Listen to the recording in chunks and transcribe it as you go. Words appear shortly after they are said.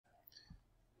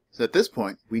So at this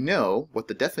point, we know what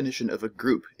the definition of a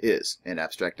group is in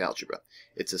abstract algebra.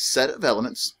 It's a set of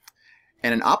elements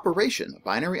and an operation, a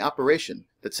binary operation,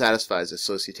 that satisfies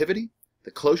associativity, the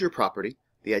closure property,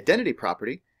 the identity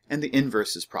property, and the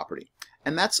inverses property.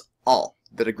 And that's all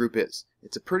that a group is.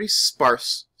 It's a pretty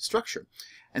sparse structure.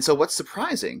 And so what's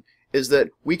surprising is that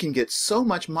we can get so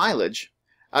much mileage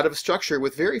out of a structure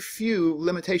with very few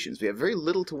limitations. We have very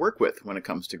little to work with when it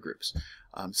comes to groups.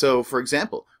 So for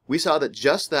example, we saw that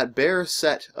just that bare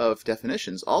set of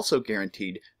definitions also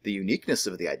guaranteed the uniqueness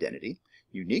of the identity,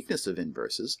 uniqueness of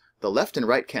inverses, the left and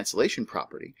right cancellation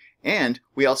property, and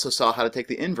we also saw how to take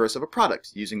the inverse of a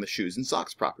product using the shoes and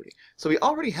socks property. So we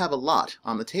already have a lot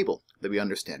on the table that we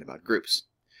understand about groups.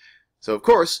 So of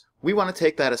course, we want to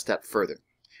take that a step further.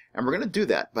 And we're going to do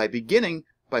that by beginning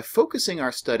by focusing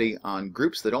our study on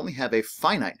groups that only have a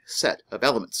finite set of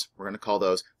elements. We're going to call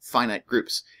those finite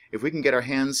groups. If we can get our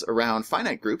hands around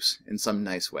finite groups in some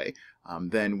nice way,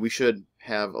 then we should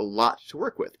have a lot to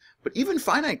work with. But even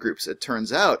finite groups, it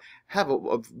turns out, have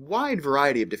a wide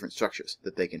variety of different structures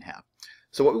that they can have.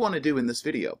 So what we want to do in this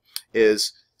video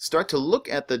is start to look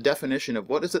at the definition of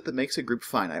what is it that makes a group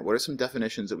finite. What are some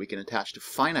definitions that we can attach to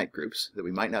finite groups that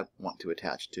we might not want to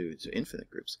attach to infinite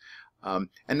groups?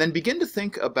 And then begin to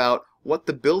think about what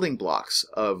the building blocks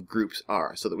of groups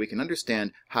are so that we can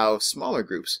understand how smaller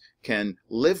groups can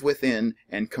live within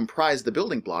and comprise the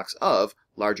building blocks of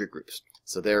larger groups.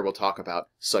 So there we'll talk about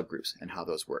subgroups and how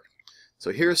those work.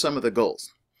 So here are some of the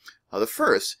goals. The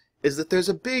first is that there's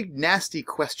a big nasty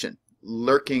question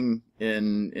lurking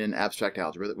in abstract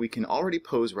algebra that we can already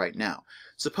pose right now.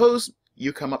 Suppose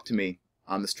you come up to me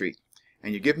on the street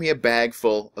and you give me a bag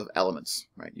full of elements,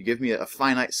 right? You give me a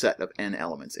finite set of n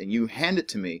elements and you hand it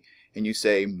to me and you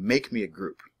say, make me a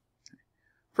group.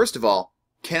 First of all,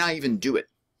 can I even do it?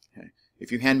 Okay.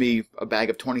 If you hand me a bag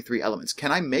of 23 elements,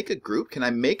 can I make a group? Can I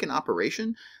make an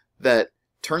operation that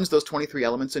turns those 23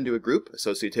 elements into a group?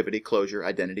 Associativity, closure,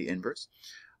 identity, inverse.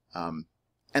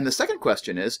 And the second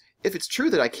question is, if it's true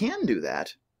that I can do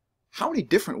that, how many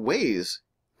different ways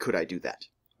could I do that?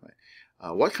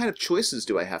 Right? What kind of choices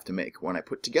do I have to make when I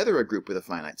put together a group with a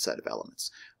finite set of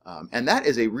elements? And that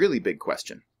is a really big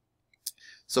question.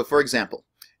 So for example,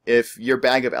 if your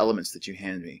bag of elements that you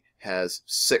hand me has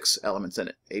 6 elements in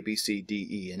it, A, B, C, D,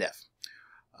 E, and F,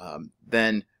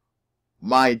 then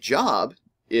my job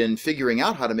in figuring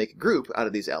out how to make a group out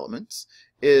of these elements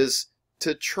is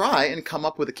to try and come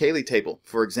up with a Cayley table,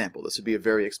 for example. This would be a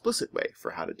very explicit way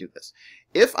for how to do this.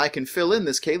 If I can fill in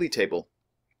this Cayley table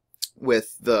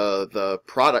with the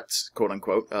products, quote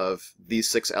unquote, of these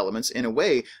 6 elements in a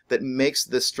way that makes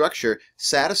this structure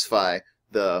satisfy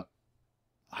the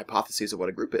hypotheses of what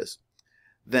a group is,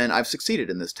 then I've succeeded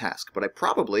in this task. But I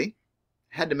probably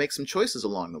had to make some choices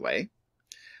along the way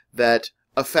that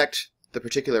affect the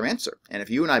particular answer. And if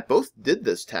you and I both did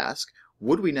this task,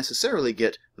 would we necessarily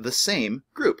get the same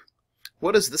group?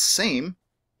 What does the same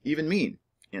even mean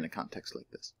in a context like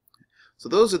this? So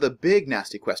those are the big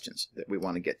nasty questions that we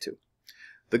want to get to.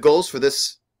 The goals for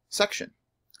this section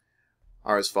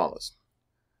are as follows.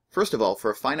 First of all,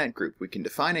 for a finite group, we can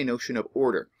define a notion of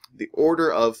order, the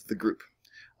order of the group.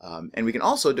 And we can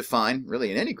also define,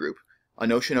 really in any group, a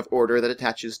notion of order that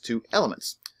attaches to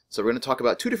elements. So we're going to talk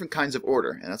about 2 different kinds of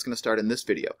order, and that's going to start in this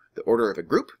video. The order of a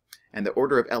group and the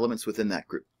order of elements within that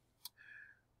group.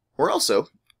 We're also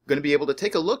going to be able to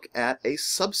take a look at a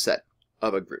subset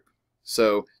of a group.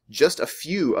 So just a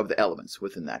few of the elements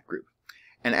within that group,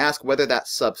 and ask whether that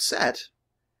subset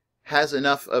has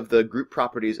enough of the group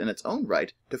properties in its own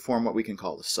right to form what we can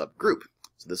call a subgroup.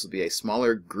 So this will be a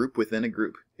smaller group within a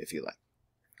group, if you like.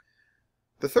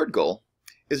 The third goal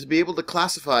is to be able to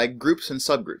classify groups and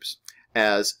subgroups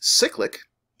as cyclic,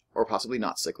 or possibly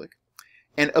not cyclic,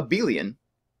 and abelian,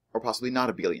 or possibly not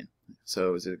abelian.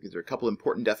 So there are a couple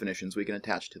important definitions we can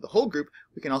attach to the whole group.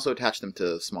 We can also attach them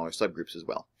to smaller subgroups as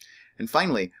well. And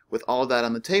finally, with all of that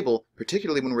on the table,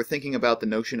 particularly when we're thinking about the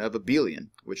notion of abelian,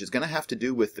 which is going to have to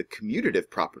do with the commutative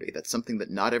property. That's something that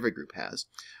not every group has.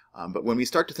 But when we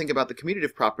start to think about the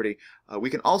commutative property, we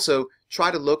can also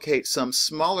try to locate some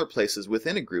smaller places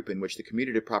within a group in which the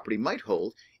commutative property might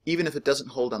hold, even if it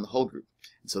doesn't hold on the whole group.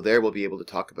 And so there we'll be able to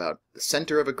talk about the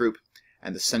center of a group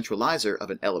and the centralizer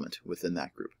of an element within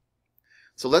that group.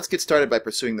 So let's get started by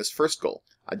pursuing this first goal,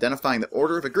 identifying the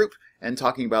order of a group and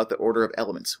talking about the order of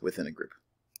elements within a group.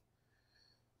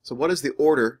 So what is the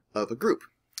order of a group?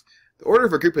 The order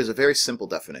of a group is a very simple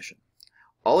definition.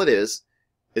 All it is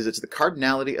it's the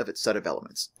cardinality of its set of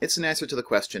elements. It's an answer to the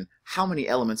question, how many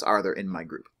elements are there in my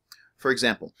group? For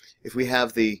example, if we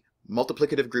have the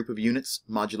multiplicative group of units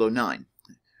modulo 9,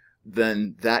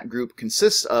 then that group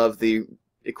consists of the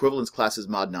equivalence classes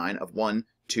mod 9 of 1,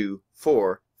 2,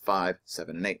 4, 5,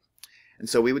 7, and 8. And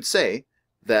so we would say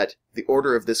that the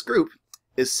order of this group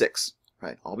is 6.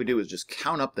 Right? All we do is just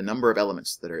count up the number of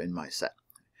elements that are in my set.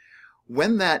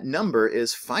 When that number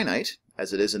is finite,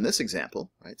 as it is in this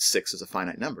example, right, 6 is a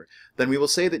finite number, then we will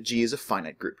say that G is a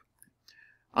finite group.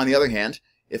 On the other hand,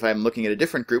 if I'm looking at a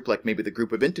different group, like maybe the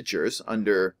group of integers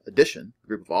under addition, the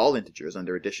group of all integers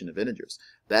under addition of integers,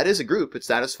 that is a group. It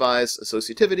satisfies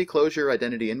associativity, closure,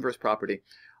 identity, inverse property,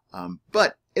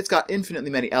 but it's got infinitely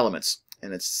many elements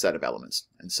in its set of elements.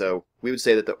 And so we would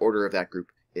say that the order of that group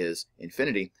is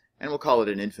infinity, and we'll call it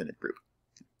an infinite group.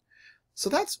 So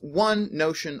that's one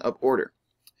notion of order.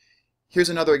 Here's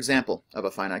another example of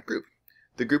a finite group,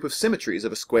 the group of symmetries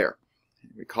of a square.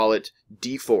 We call it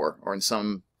D4, or in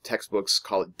some textbooks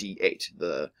call it D8.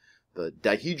 The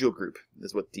dihedral group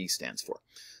is what D stands for.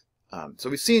 So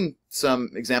we've seen some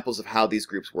examples of how these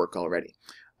groups work already.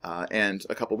 And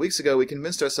a couple weeks ago we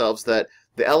convinced ourselves that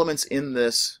the elements in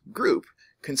this group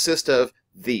consist of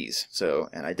these. So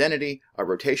an identity, a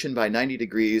rotation by 90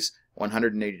 degrees,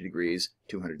 180 degrees,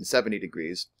 270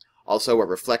 degrees. Also a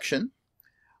reflection,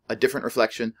 a different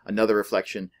reflection, another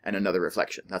reflection, and another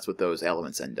reflection. That's what those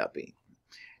elements end up being.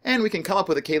 And we can come up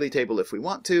with a Cayley table if we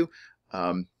want to.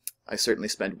 I certainly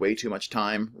spend way too much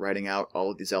time writing out all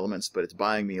of these elements, but it's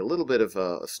buying me a little bit of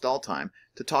a stall time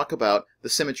to talk about the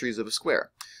symmetries of a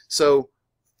square. So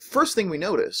first thing we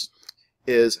notice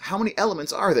is how many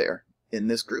elements are there in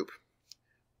this group?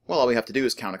 Well, all we have to do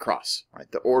is count across.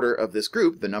 Right? The order of this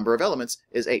group, the number of elements,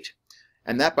 is 8.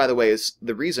 And that, by the way, is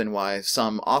the reason why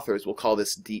some authors will call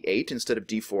this D8 instead of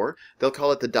D4. They'll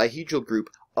call it the dihedral group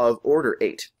of order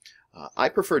 8. I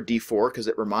prefer D4 because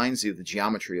it reminds you of the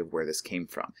geometry of where this came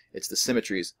from. It's the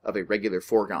symmetries of a regular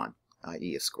fourgon,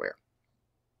 i.e. a square.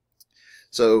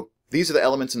 So these are the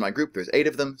elements in my group. There's 8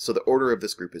 of them, so the order of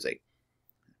this group is 8.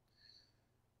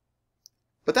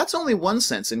 But that's only one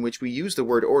sense in which we use the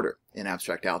word order in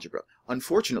abstract algebra.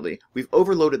 Unfortunately, we've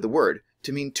overloaded the word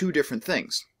to mean 2 different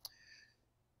things.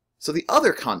 So the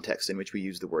other context in which we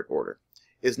use the word order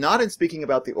is not in speaking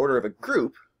about the order of a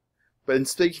group, but in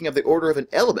speaking of the order of an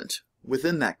element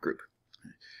within that group.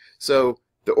 So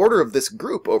the order of this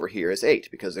group over here is 8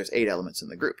 because there's 8 elements in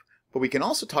the group. But we can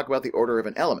also talk about the order of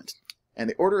an element. And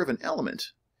the order of an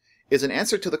element is an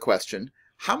answer to the question,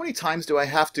 how many times do I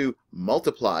have to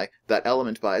multiply that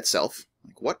element by itself?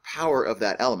 Like what power of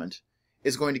that element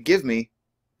is going to give me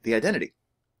the identity?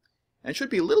 And it should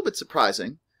be a little bit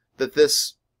surprising that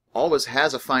this always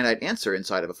has a finite answer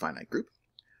inside of a finite group.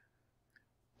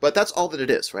 But that's all that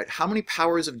it is, right? How many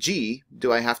powers of G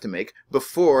do I have to make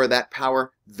before that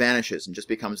power vanishes and just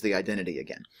becomes the identity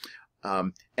again?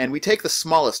 And we take the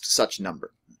smallest such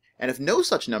number. And if no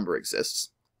such number exists,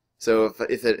 so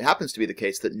if it happens to be the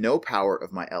case that no power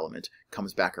of my element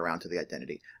comes back around to the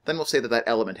identity, then we'll say that that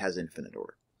element has infinite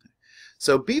order.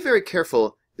 So be very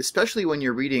careful, especially when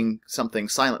you're reading something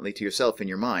silently to yourself in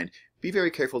your mind, be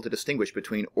very careful to distinguish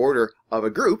between order of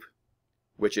a group,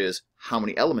 which is how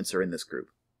many elements are in this group,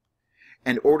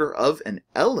 and order of an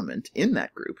element in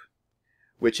that group,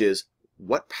 which is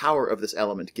what power of this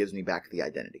element gives me back the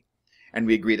identity. And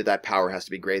we agree that that power has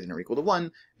to be greater than or equal to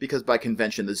 1, because by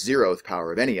convention the 0th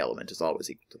power of any element is always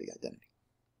equal to the identity.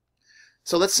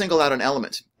 So let's single out an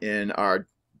element in our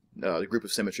group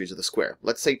of symmetries of the square.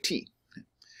 Let's say t.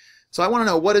 So I want to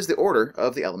know what is the order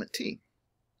of the element t.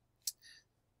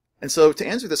 And so to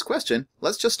answer this question,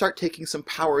 let's just start taking some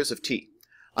powers of t.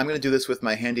 I'm going to do this with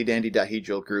my handy-dandy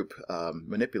dihedral group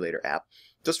manipulator app,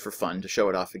 just for fun, to show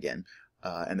it off again,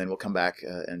 and then we'll come back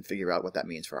and figure out what that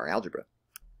means for our algebra.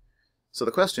 So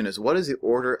the question is, what is the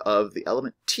order of the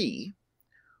element t,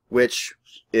 which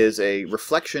is a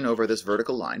reflection over this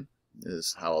vertical line,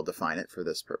 is how I'll define it for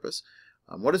this purpose.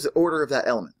 What is the order of that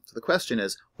element? So the question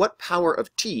is, what power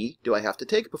of t do I have to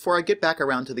take before I get back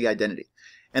around to the identity?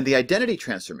 And the identity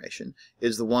transformation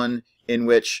is the one in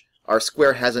which our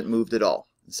square hasn't moved at all.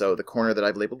 So the corner that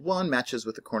I've labeled 1 matches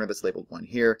with the corner that's labeled 1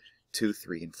 here, 2,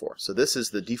 3, and 4. So this is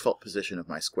the default position of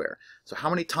my square. So how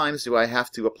many times do I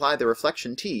have to apply the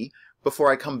reflection t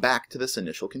before I come back to this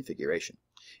initial configuration?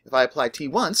 If I apply t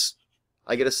once,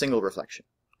 I get a single reflection.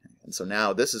 And so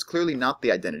now this is clearly not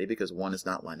the identity because 1 is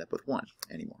not lined up with 1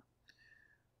 anymore.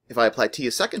 If I apply t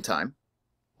a second time,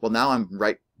 well, now I'm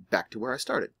right back to where I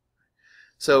started.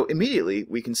 So immediately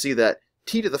we can see that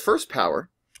t to the first power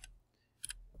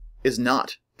is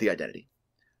not the identity.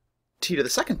 T to the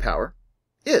second power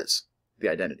is the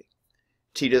identity.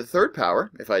 T to the third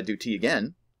power, if I do t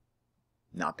again,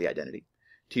 not the identity.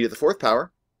 T to the fourth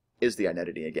power is the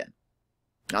identity again.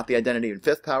 Not the identity in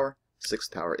fifth power,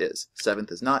 sixth power is.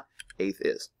 Seventh is not, eighth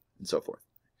is, and so forth.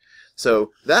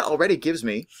 So that already gives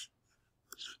me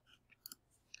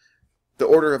the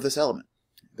order of this element,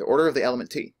 the order of the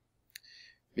element t.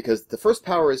 Because the first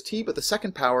power is t, but the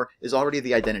second power is already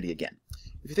the identity again.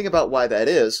 If you think about why that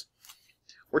is,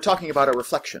 we're talking about a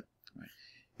reflection.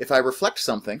 If I reflect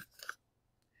something,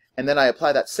 and then I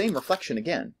apply that same reflection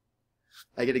again,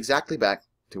 I get exactly back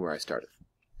to where I started.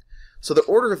 So the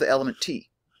order of the element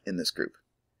t in this group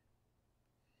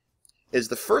is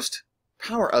the first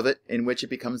power of it in which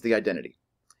it becomes the identity,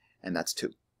 and that's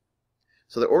 2.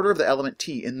 So the order of the element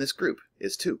t in this group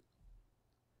is 2.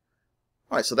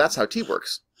 All right, so that's how t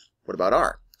works. What about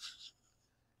r?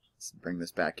 Let's bring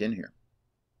this back in here.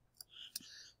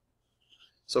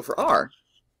 So for r,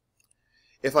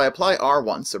 if I apply r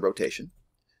once, a rotation,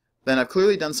 then I've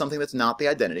clearly done something that's not the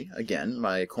identity. Again,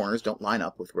 my corners don't line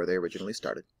up with where they originally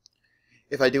started.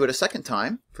 If I do it a second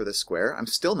time for this square, I'm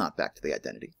still not back to the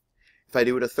identity. If I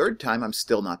do it a third time, I'm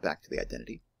still not back to the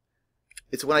identity.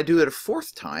 It's when I do it a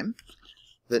fourth time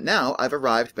that now I've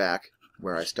arrived back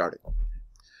where I started.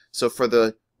 So for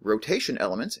the rotation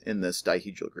element in this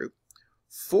dihedral group,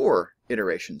 4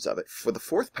 iterations of it, for the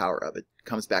fourth power of it,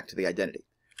 comes back to the identity.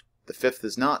 The 5th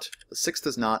is not, the 6th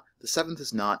is not, the 7th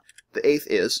is not, the 8th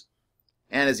is,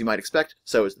 and as you might expect,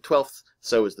 so is the 12th,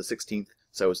 so is the 16th,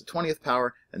 so is the 20th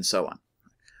power, and so on.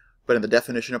 But in the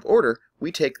definition of order,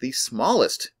 we take the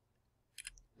smallest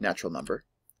natural number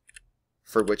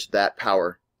for which that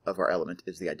power of our element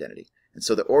is the identity. And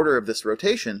so the order of this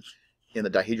rotation in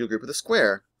the dihedral group of the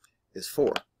square is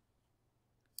 4.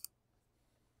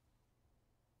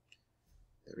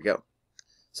 There we go.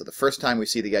 So the first time we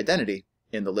see the identity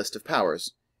in the list of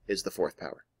powers is the fourth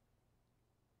power.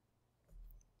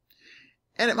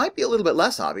 And it might be a little bit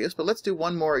less obvious, but let's do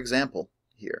one more example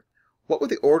here. What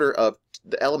would the order of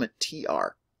the element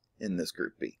tr in this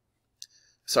group be?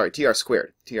 Sorry, tr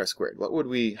squared. Tr squared. What would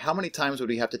we? How many times would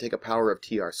we have to take a power of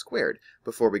tr squared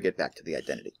before we get back to the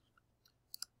identity?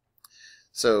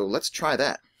 So let's try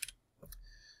that.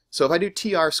 So if I do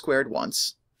tr squared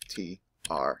once, tr,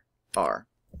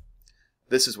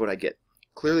 this is what I get.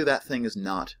 Clearly that thing is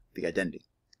not the identity.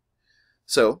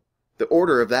 So the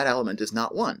order of that element is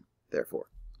not 1, therefore.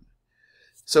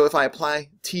 So if I apply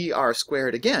tr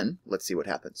squared again, let's see what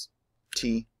happens.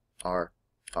 tr.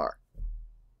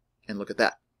 And look at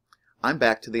that. I'm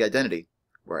back to the identity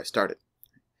where I started.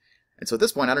 And so at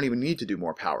this point, I don't even need to do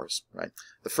more powers, right?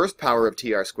 The first power of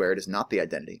tr squared is not the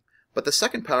identity, but the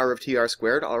second power of tr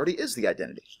squared already is the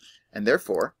identity. And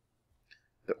therefore,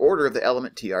 the order of the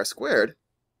element tr squared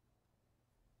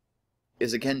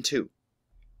is again 2.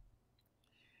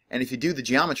 And if you do the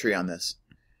geometry on this,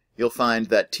 you'll find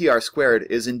that tr squared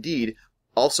is indeed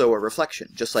also a reflection,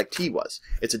 just like t was.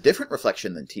 It's a different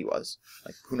reflection than t was.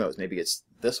 Like, who knows, maybe it's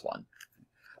this one.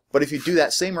 But if you do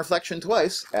that same reflection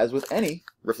twice, as with any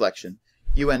reflection,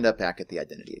 you end up back at the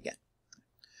identity again.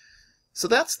 So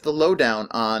that's the lowdown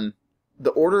on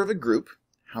the order of a group,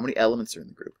 how many elements are in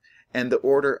the group, and the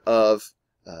order of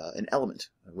an element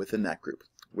within that group,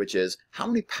 which is how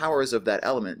many powers of that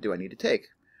element do I need to take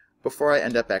before I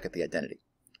end up back at the identity.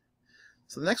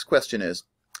 So the next question is,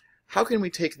 how can we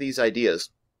take these ideas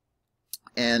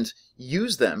and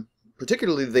use them,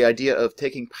 particularly the idea of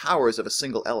taking powers of a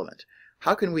single element?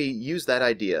 How can we use that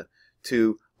idea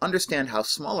to understand how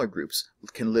smaller groups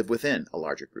can live within a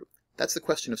larger group? That's the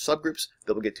question of subgroups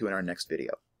that we'll get to in our next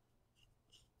video.